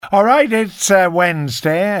All right, it's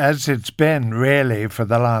Wednesday, as it's been really for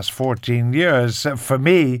the last 14 years. For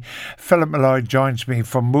me, Philip Molloy joins me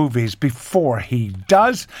for movies. Before he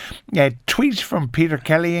does, a tweet from Peter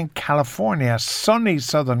Kelly in California, sunny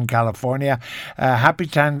Southern California. Happy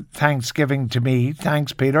Thanksgiving to me.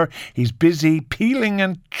 Thanks, Peter. He's busy peeling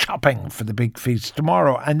and chopping for the big feast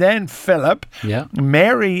tomorrow. And then Philip,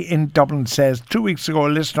 Mary in Dublin says, 2 weeks ago, a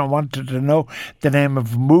listener wanted to know the name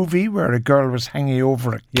of a movie where a girl was hanging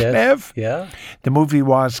over a cliff. Yeah. The movie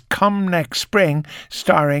was Come Next Spring,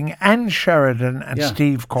 starring Anne Sheridan and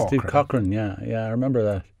Steve Cochran. Steve Cochran, I remember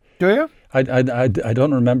that. Do you? I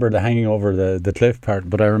don't remember the hanging over the cliff part,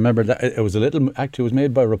 but I remember that it was it was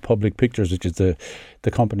made by Republic Pictures, which is the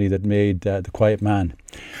company that made The Quiet Man.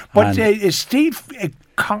 But Steve,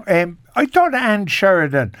 I thought Anne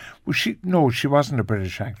Sheridan, she wasn't a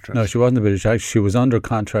British actress. No, she wasn't a British actress. She was under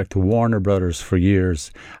contract to Warner Brothers for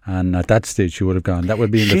years, and at that stage she would have gone. That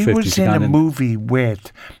would be in the 50s. She was in a movie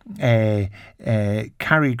with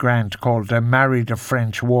Cary Grant called Married a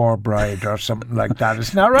French War Bride or something like that.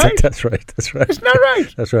 Isn't that right? That's right. Isn't that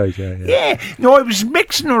right? That's right, Yeah. No, I was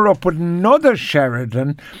mixing her up with another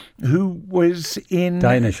Sheridan who was in...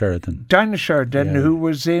 Dinah Sheridan, who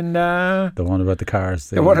was in... the one about the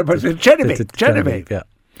cars. The one about Genevieve. Yeah.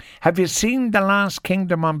 Have you seen The Last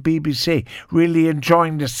Kingdom on BBC? Really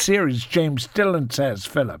enjoying the series, James Dillon says,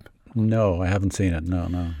 Philip. No, I haven't seen it.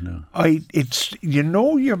 No. It's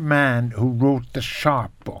your man who wrote the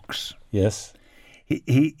Sharp books. Yes.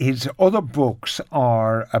 His other books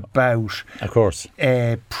are about, of course,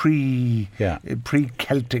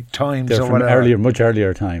 pre-Celtic times. They're or from whatever. much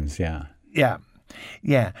earlier times. Yeah.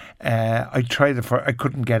 I tried I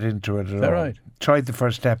couldn't get into it at all. Right. Tried the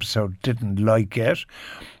first episode, didn't like it.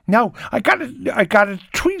 Now I got a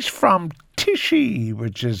tweet from Tishy,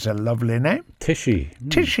 which is a lovely name. Tishy,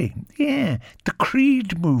 yeah. The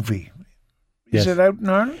Creed movie. Is it out in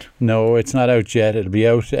Ireland? No, it's not out yet. It'll be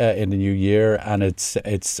out in the new year, and it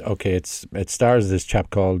stars this chap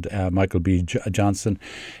called Michael B. Johnson.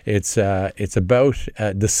 It's about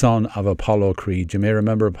the son of Apollo Creed. You may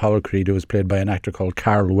remember Apollo Creed, who was played by an actor called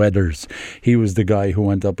Carl Weathers. He was the guy who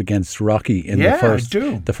went up against Rocky in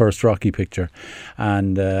the first Rocky picture,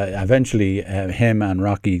 and eventually him and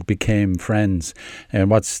Rocky became friends. And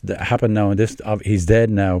what's happened now? He's dead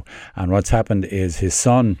now, and what's happened is his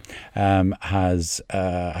son has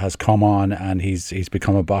come on, and he's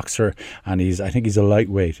become a boxer, and I think he's a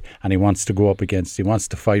lightweight, and he wants to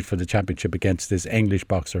fight for the championship against this English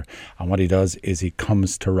boxer. And what he does is he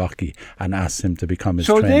comes to Rocky and asks him to become his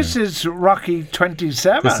trainer. So this is Rocky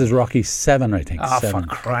 27? This is Rocky 7, I think. For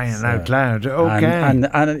crying out loud. Okay. And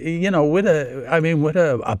with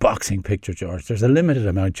a boxing picture, George, there's a limited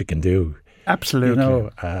amount you can do.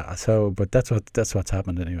 Absolutely. But that's what's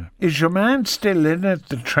happened anyway. Is your man still in it,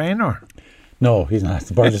 the trainer? No, he's not.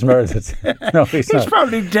 The Burgess Meredith. No, he's not. He's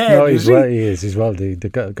probably dead. No, he is. He's well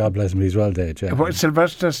dead. God bless him. He's well dead. Yeah. What,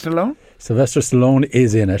 Sylvester Stallone? Sylvester Stallone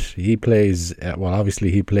is in it. He plays,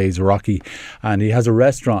 obviously he plays Rocky, and he has a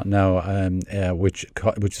restaurant now, which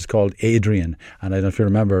is called Adrian. And I don't know if you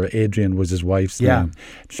remember, Adrian was his wife's name.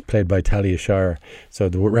 She's played by Talia Shire. So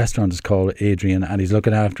the restaurant is called Adrian, and he's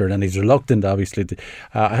looking after it, and he's reluctant, obviously.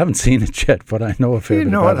 I haven't seen it yet, but I know a fair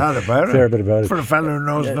bit about it. Fair bit about it. For a fellow who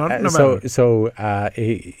knows nothing about it. So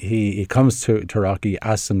he comes to Rocky,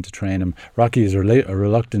 asks him to train him. Rocky is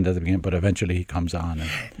reluctant at the beginning, but eventually he comes on.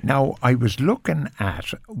 Now, I was looking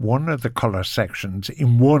at one of the colour sections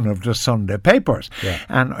in one of the Sunday papers,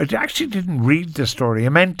 and I actually didn't read the story. I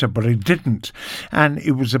meant to, but I didn't. And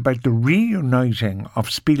it was about the reuniting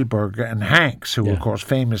of Spielberg and Hanks, who, of course,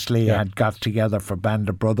 famously had got together for Band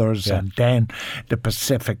of Brothers and then the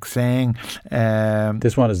Pacific thing.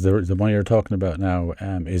 This one is the one you're talking about now,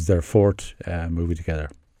 is their fourth movie together.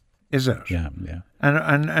 Is it? Yeah.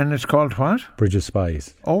 And it's called what? Bridge of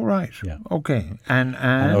Spies. Oh, right. Yeah. Okay. And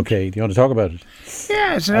okay, do you want to talk about it?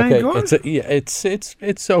 Yeah, is it any good?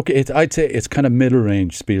 It's okay. I'd say it's kind of middle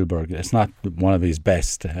range Spielberg. It's not one of his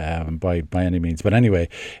best by any means. But anyway,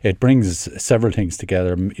 it brings several things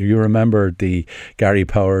together. You remember the Gary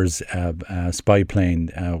Powers spy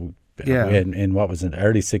plane. In what was in the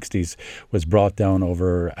early 60s was brought down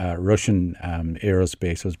over Russian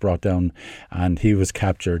aerospace, was brought down, and he was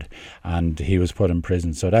captured and he was put in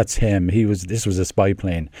prison. So that's him. This was a spy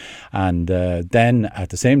plane. And then at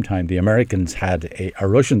the same time, the Americans had a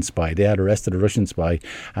Russian spy. They had arrested a Russian spy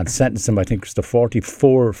and sentenced him, I think it was to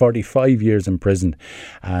 45 years in prison.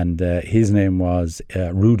 And his name was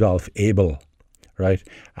Rudolf Abel. Right,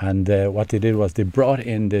 and what they did was they brought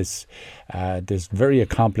in this very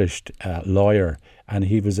accomplished lawyer and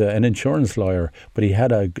he was an insurance lawyer, but he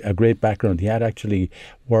had a great background. He had actually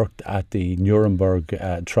worked at the Nuremberg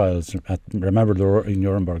trials. Remember the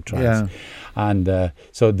Nuremberg trials? Yeah. And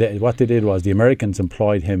so what they did was the Americans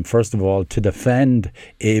employed him, first of all, to defend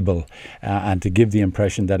Abel and to give the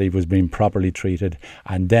impression that he was being properly treated.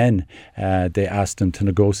 And then they asked him to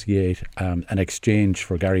negotiate an exchange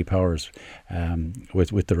for Gary Powers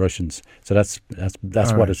with the Russians. So that's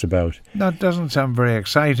what it's about. That doesn't sound very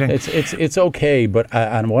exciting. It's okay, but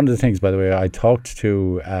and one of the things, by the way, I talked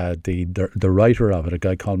to the writer of it, a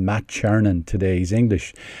guy called Matt Chernin today. He's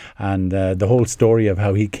English, and the whole story of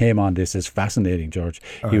how he came on this is fascinating, George.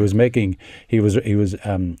 He was reading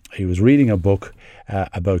a book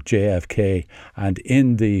about JFK, and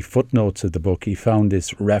in the footnotes of the book he found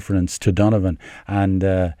this reference to Donovan,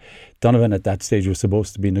 and Donovan at that stage was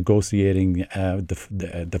supposed to be negotiating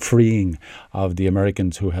the freeing of the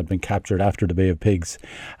Americans who had been captured after the Bay of Pigs.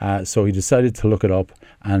 So he decided to look it up,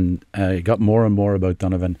 and he got more and more about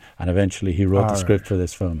Donovan, and eventually he wrote the script for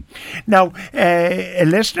this film. Now, a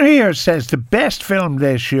listener here says the best film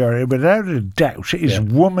this year, without a doubt, is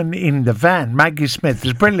Woman in the Van. Maggie Smith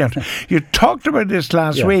is brilliant. You talked about this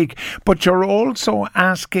last week, but you're also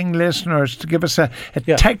asking listeners to give us a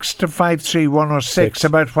text to 53106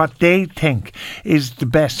 about what they think is the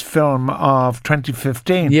best film of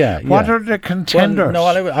 2015. What are the contenders?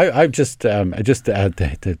 Well, no, I just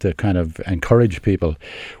to kind of encourage people,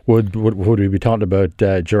 would we be talking about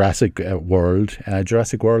Jurassic World?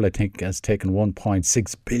 Jurassic World, I think, has taken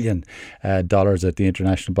 $1.6 billion at the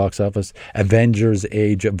international box office. Avengers: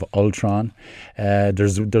 Age of Ultron.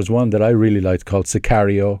 There's one that I really liked called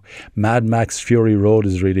Sicario. Mad Max: Fury Road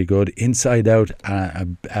is really good. Inside Out, a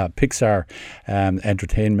Pixar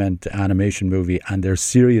entertainment animation movie, and they're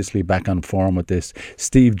seriously back on form with this.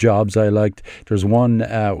 Steve Jobs I liked. There's one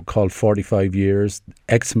called 45 Years,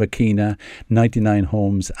 Ex Machina, 99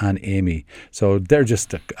 Homes, and Amy. So they're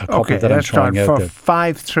just a couple that I'm trying out there.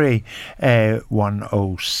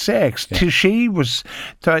 53106. Tishy was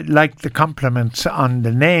like the compliments on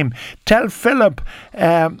the name. Tell Philip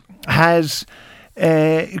has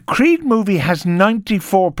Creed movie has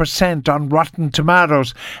 94% on Rotten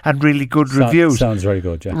Tomatoes and really good reviews. Sounds very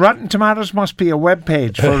good, yeah. Rotten Tomatoes must be a web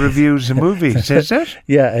page for reviews of movies, is it?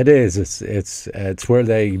 Yeah, it is. It's where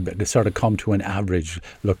they sort of come to an average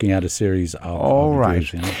looking at a series of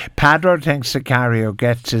reviews. You know? Padder thinks Sicario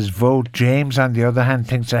gets his vote. James, on the other hand,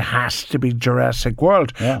 thinks it has to be Jurassic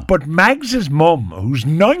World. Yeah. But Mags's mum, who's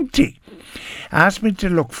 90, asked me to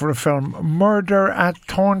look for a film, Murder at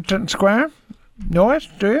Thornton Square. Know it,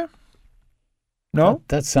 do you? No?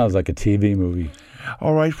 That sounds like a TV movie.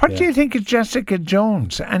 All right. What do you think of Jessica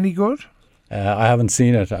Jones? Any good? I haven't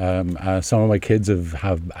seen it. Some of my kids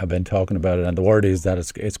have been talking about it, and the word is that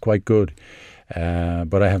it's quite good,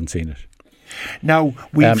 but I haven't seen it. Now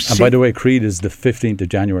and by the way, Creed is the 15th of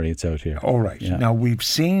January. It's out here. All right. Yeah. Now we've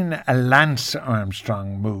seen a Lance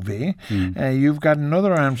Armstrong movie. You've got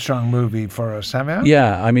another Armstrong movie for us, have you?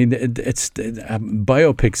 Yeah. I mean, it's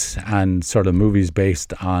biopics and sort of movies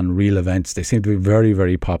based on real events. They seem to be very,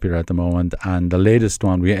 very popular at the moment. And the latest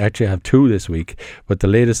one, we actually have two this week, but the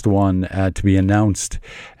latest one to be announced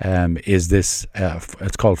is this.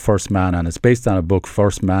 It's called First Man, and it's based on a book,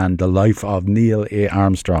 First Man: The Life of Neil A.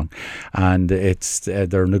 Armstrong. And it's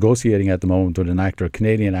they're negotiating at the moment with an actor, a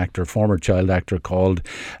Canadian actor, former child actor called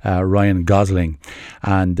Ryan Gosling,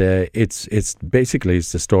 and it's basically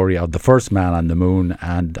the story of the first man on the moon,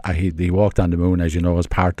 and he walked on the moon, as you know, as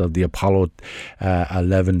part of the Apollo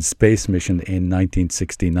 11 space mission in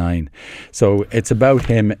 1969. So it's about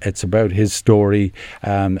him, it's about his story.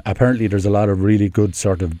 Apparently there's a lot of really good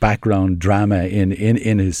sort of background drama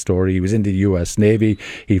in his story. He was in the US Navy,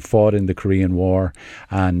 he fought in the Korean War,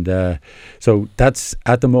 and so that's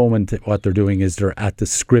at the moment what they're doing is they're at the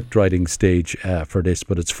script writing stage for this.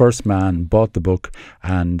 But it's First Man bought the book,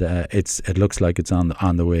 and it looks like it's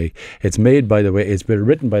on the way. It's made, by the way, it's been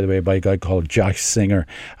written, by the way, by a guy called Josh Singer,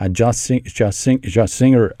 and Josh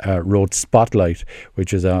Singer wrote Spotlight,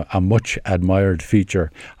 which is a much admired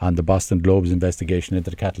feature on the Boston Globe's investigation into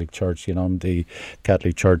the Catholic Church. You know, the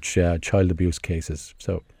Catholic Church child abuse cases.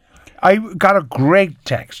 So. I got a great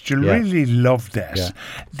text. You'll really love this. Yeah.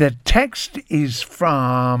 The text is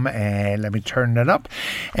from, let me turn it up,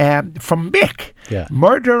 from Mick. Yeah.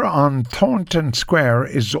 Murder on Thornton Square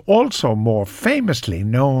is also more famously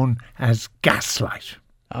known as Gaslight.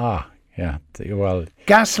 Ah, yeah. Well,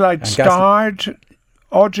 Gaslight starred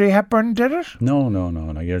Audrey Hepburn, did it? No.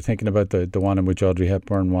 You're thinking about the one in which Audrey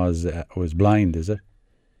Hepburn was blind, is it?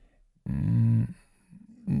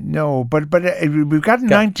 No, but we've got a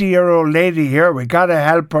 90-year-old lady here. We got to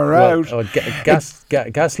help her out.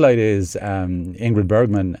 Gaslight is Ingrid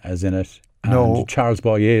Bergman is in it. And No. Charles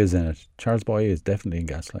Boyer is in it. Charles Boyer is definitely in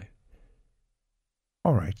Gaslight.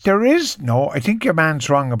 All right. There is no, I think your man's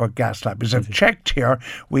wrong about Gaslight, because I've checked here.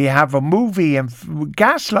 We have a movie, and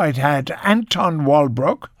Gaslight had Anton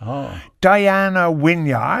Walbrook, Diana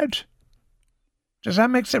Wynyard. Does that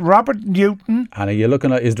make sense? Robert Newton. And are you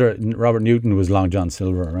looking at, Robert Newton was Long John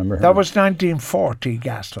Silver, remember him? That was 1940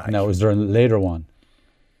 Gaslight. Now, is there a later one?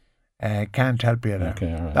 Can't help you there.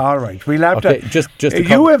 Okay, all right. All right. We'll have to. Just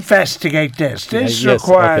you investigate this. This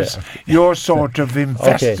requires your sort of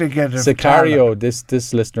investigative. Sicario.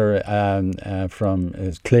 This listener from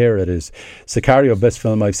Clare. It is Sicario, best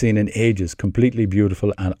film I've seen in ages. Completely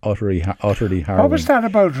beautiful and utterly harrowing. What was that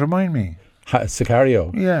about? Remind me.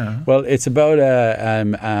 Sicario. Yeah. Well, it's about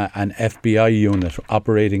an FBI unit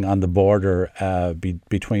operating on the border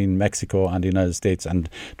between Mexico and the United States and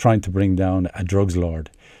trying to bring down a drugs lord.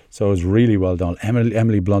 So it was really well done.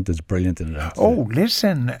 Emily Blunt is brilliant in it. Oh,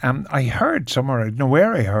 listen, I heard somewhere, I don't know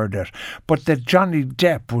where I heard it, but that Johnny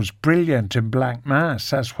Depp was brilliant in Black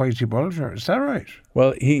Mass as Whitey Bulger. Is that right?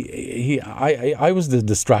 Well, I was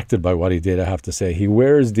distracted by what he did, I have to say. He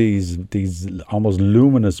wears these almost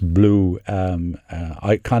luminous blue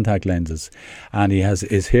eye contact lenses, and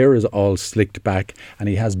his hair is all slicked back, and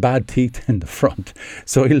he has bad teeth in the front.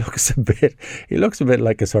 So he looks a bit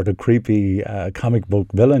like a sort of creepy comic book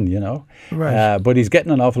villain, you know. Right. But he's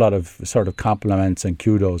getting an awful lot of sort of compliments and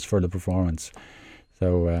kudos for the performance.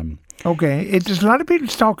 So okay, there's a lot of people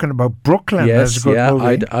talking about Brooklyn as a good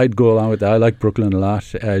movie. I'd go along with that. I like Brooklyn a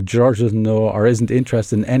lot. George doesn't know or isn't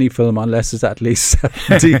interested in any film unless it's at least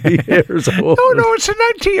 70 years old. No, it's a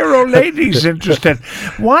 90-year-old lady's interested.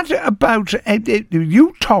 What about,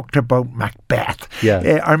 you talked about Macbeth.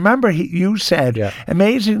 Yeah. I remember you said,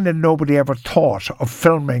 amazing that nobody ever thought of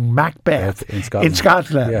filming Macbeth in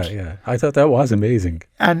Scotland. Yeah. I thought that was amazing.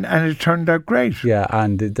 And it turned out great. Yeah,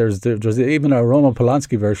 and there's even a Roman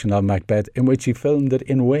Polanski version of Macbeth in which he filmed it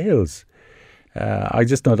in Wales. I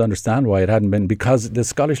just don't understand why it hadn't been, because the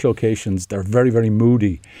Scottish locations, they're very, very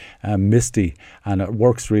moody and misty, and it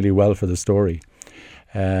works really well for the story.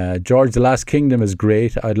 George, The Last Kingdom is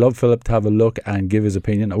great. I'd love Philip to have a look and give his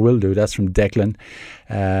opinion. I will do. That's from Declan.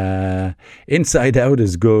 Inside Out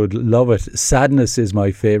is good. Love it. Sadness is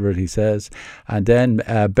my favourite, he says. And then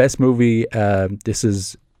best movie, this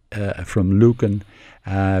is from Lucan.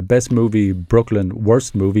 Best movie, Brooklyn.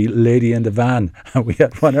 Worst movie, Lady in the Van. We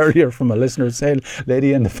had one earlier from a listener saying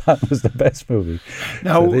Lady in the Van was the best movie.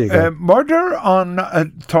 Now, so Murder on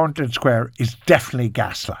Thornton Square is definitely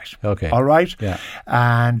Gaslight. Okay. All right? Yeah.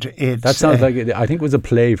 And it's... That sounds like I think it was a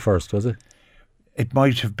play first, was it? It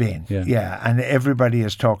might have been, yeah, and everybody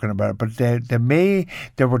is talking about it. But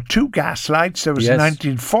there were two Gaslights. There was a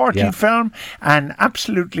 1940 film, and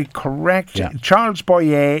absolutely correct. Yeah. Charles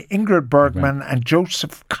Boyer, Ingrid Bergman, and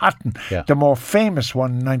Joseph Cotton, the more famous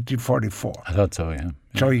one, 1944. I thought so, yeah.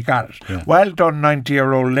 So you got it. Yeah. Well done,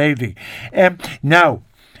 90-year-old lady. Now,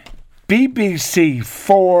 BBC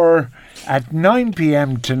 4 at 9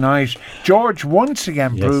 p.m. tonight. George once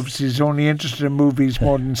again proves he's only interested in movies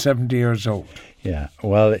more than 70 years old. Yeah,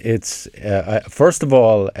 well, it's first of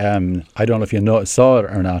all, I don't know if you saw it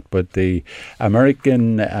or not, but the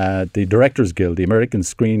American, the Directors Guild, the American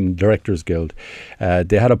Screen Directors Guild,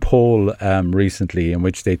 they had a poll recently in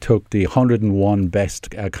which they took the 101 best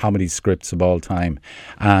comedy scripts of all time,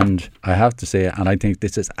 and I have to say, and I think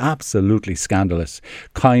this is absolutely scandalous,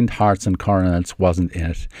 Kind Hearts and Coronets wasn't in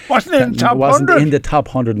it. Wasn't in the top 100? Wasn't in the top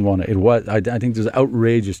 101. It was. I think it was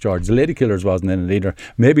outrageous, George. The Lady Killers wasn't in it either.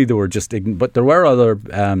 Maybe they were just, but there were other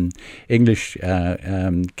English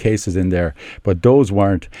cases in there, but those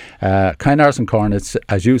weren't. Kind Hearts and Cornets,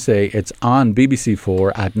 as you say, it's on BBC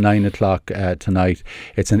 4 at 9 o'clock tonight.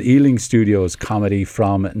 It's an Ealing Studios comedy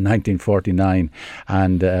from 1949,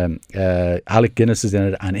 and Alec Guinness is in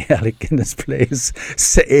it, and Alec Guinness plays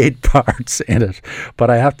 8 parts in it. But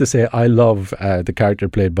I have to say, I love the character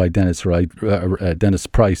played by Dennis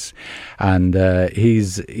Price, and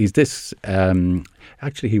he's this.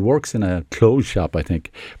 Actually, he works in a clothes shop, I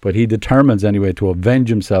think, but he determines anyway to avenge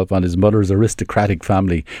himself on his mother's aristocratic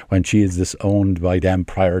family when she is disowned by them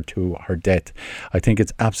prior to her death. I think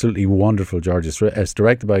it's absolutely wonderful, George. It's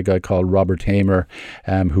directed by a guy called Robert Hamer,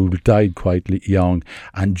 who died quite young,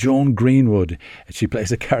 and Joan Greenwood. She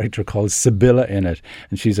plays a character called Sibylla in it,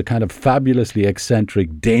 and she's a kind of fabulously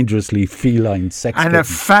eccentric, dangerously feline sex and kitten. A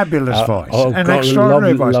fabulous voice, an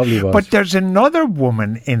extraordinary lovely voice. But there's another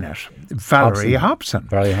woman in it, Valerie Hobson.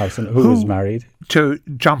 Barry Hobson, who was married to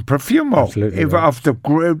John Profumo. Absolutely right. Of the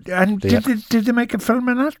group. And did they make a film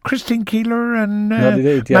in that? Christine Keeler and No, they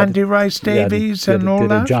did, yeah. Mandy Rice Davies and all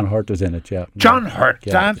that? John Hurt was in it, yeah. John Hurt,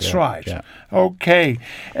 that's right. Yeah. Okay.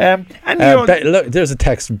 And look, there's a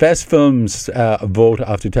text. Best films vote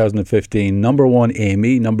of 2015. Number 1,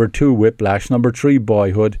 Amy. Number 2, Whiplash. Number 3,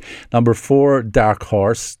 Boyhood. Number 4, Dark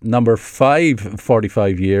Horse. Number 5,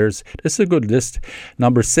 45 Years. This is a good list.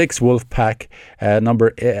 Number 6, Wolfpack.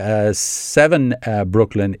 Number 7,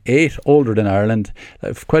 Brooklyn. 8, Older Than Ireland.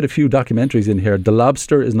 Quite a few documentaries in here. The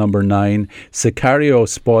Lobster is number 9. Sicario,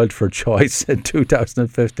 spoiled for choice in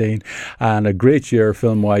 2015. And a great year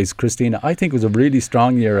film-wise. Christina, I think it was a really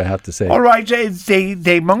strong year, I have to say. All right,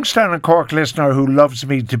 the Monkstown and Cork listener who loves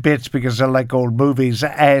me to bits because I like old movies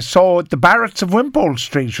saw The Barretts of Wimpole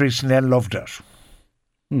Street recently and loved it.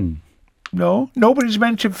 No? Nobody's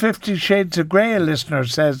mentioned 50 Shades of Grey, a listener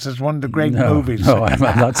says, is one of the great movies. No, I'm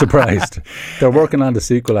not surprised. They're working on the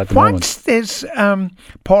sequel at the moment. What's this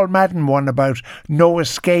Paul Madden one about No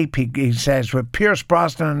Escape, he says, with Pierce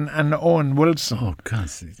Brosnan and Owen Wilson? Oh, God.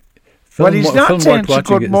 Well, he's not saying it's a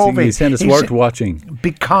good movie. He's saying it's worth watching.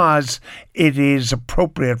 Because it is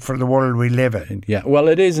appropriate for the world we live in. Yeah, well,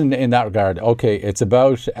 it is in that regard. Okay, it's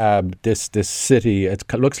about this city. It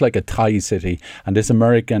looks like a Thai city. And this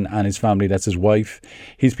American and his family, that's his wife.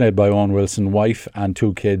 He's played by Owen Wilson. Wife and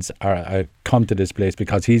 2 kids are come to this place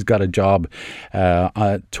because he's got a job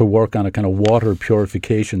to work on a kind of water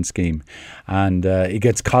purification scheme. And he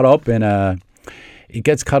gets caught up in a...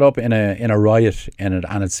 riot in it,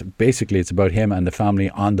 and it's about him and the family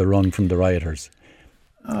on the run from the rioters.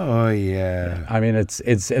 Oh yeah. I mean, it's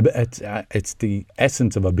the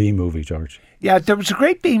essence of a B movie, George. Yeah, there was a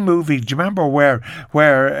great B movie. Do you remember where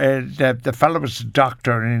the fellow was a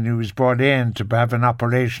doctor and he was brought in to have an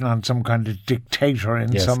operation on some kind of dictator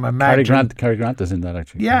in some imagined... Cary Grant is in that,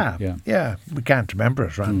 actually. Yeah. We can't remember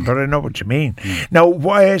it, right? But I know what you mean.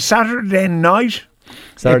 Now, Saturday night.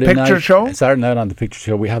 Saturday night on the picture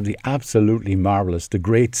show, we have the absolutely marvellous, the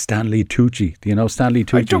great Stanley Tucci. Do you know Stanley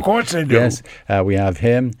Tucci? Of course I do. Yes, we have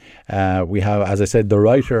him. We have, as I said, the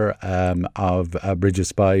writer of Bridge of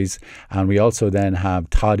Spies, and we also then have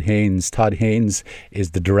Todd Haynes. Todd Haynes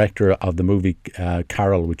is the director of the movie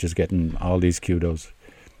Carol, which is getting all these kudos.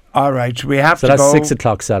 All right, we have to go. So that's 6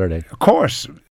 o'clock Saturday. Of course.